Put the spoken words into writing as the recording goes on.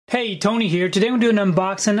Hey, Tony here. Today I'm doing an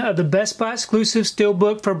unboxing of the Best Buy exclusive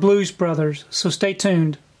Steelbook for Blues Brothers, so stay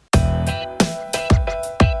tuned.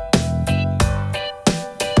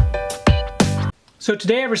 So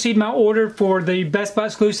today I received my order for the Best Buy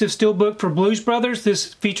exclusive Steelbook for Blues Brothers.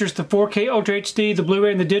 This features the 4K Ultra HD, the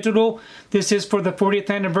Blu-ray, and the digital. This is for the 40th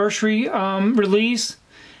anniversary release.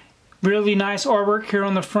 Really nice artwork here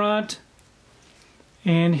on the front.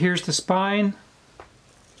 And here's the spine.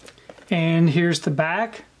 And here's the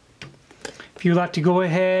back. If you'd like to go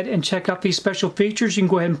ahead and check out these special features, you can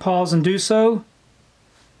go ahead and pause and do so.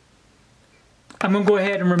 I'm going to go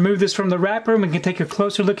ahead and remove this from the wrapper and we can take a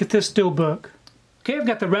closer look at this Steelbook. Okay, I've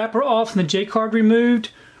got the wrapper off and the J-card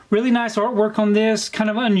removed. Really nice artwork on this,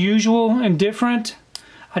 kind of unusual and different.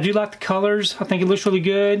 I do like the colors. I think it looks really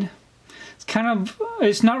good.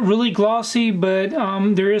 It's not really glossy, but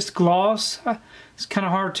there is gloss. It's kind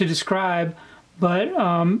of hard to describe, but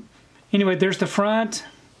anyway, there's the front.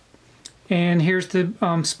 And here's the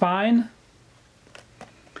spine,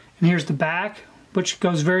 and here's the back, which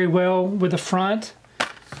goes very well with the front.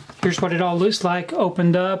 Here's what it all looks like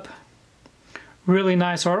opened up. Really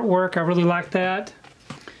nice artwork. I really like that.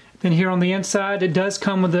 Then here on the inside, it does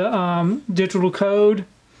come with the digital code.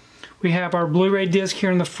 We have our Blu-ray disc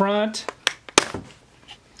here in the front,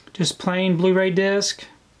 just plain Blu-ray disc.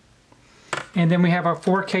 And then we have our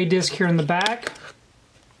 4K disc here in the back,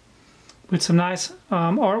 with some nice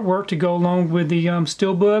artwork to go along with the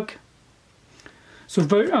Steelbook. So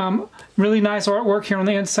really nice artwork here on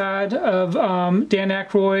the inside of Dan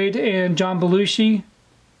Aykroyd and John Belushi.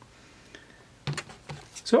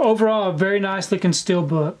 So overall, a very nice looking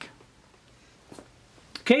Steelbook.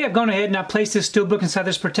 Okay, I've gone ahead and I placed this Steelbook inside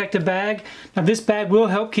this protective bag. Now this bag will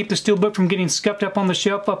help keep the Steelbook from getting scuffed up on the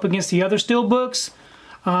shelf up against the other Steelbooks.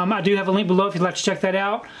 I do have a link below if you'd like to check that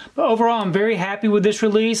out. But overall, I'm very happy with this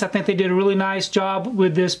release. I think they did a really nice job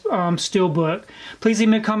with this Steelbook. Please leave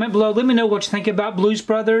me a comment below. Let me know what you think about Blues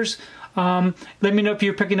Brothers. Let me know if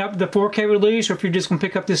you're picking up the 4K release or if you're just going to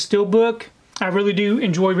pick up this Steelbook. I really do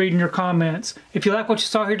enjoy reading your comments. If you like what you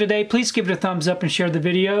saw here today, please give it a thumbs up and share the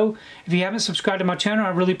video. If you haven't subscribed to my channel, I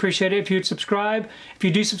really appreciate it if you'd subscribe. If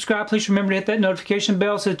you do subscribe, please remember to hit that notification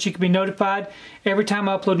bell so that you can be notified every time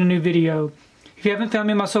I upload a new video. If you haven't found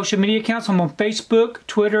me on my social media accounts, I'm on Facebook,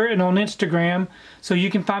 Twitter, and on Instagram. So you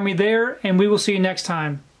can find me there, and we will see you next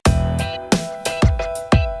time.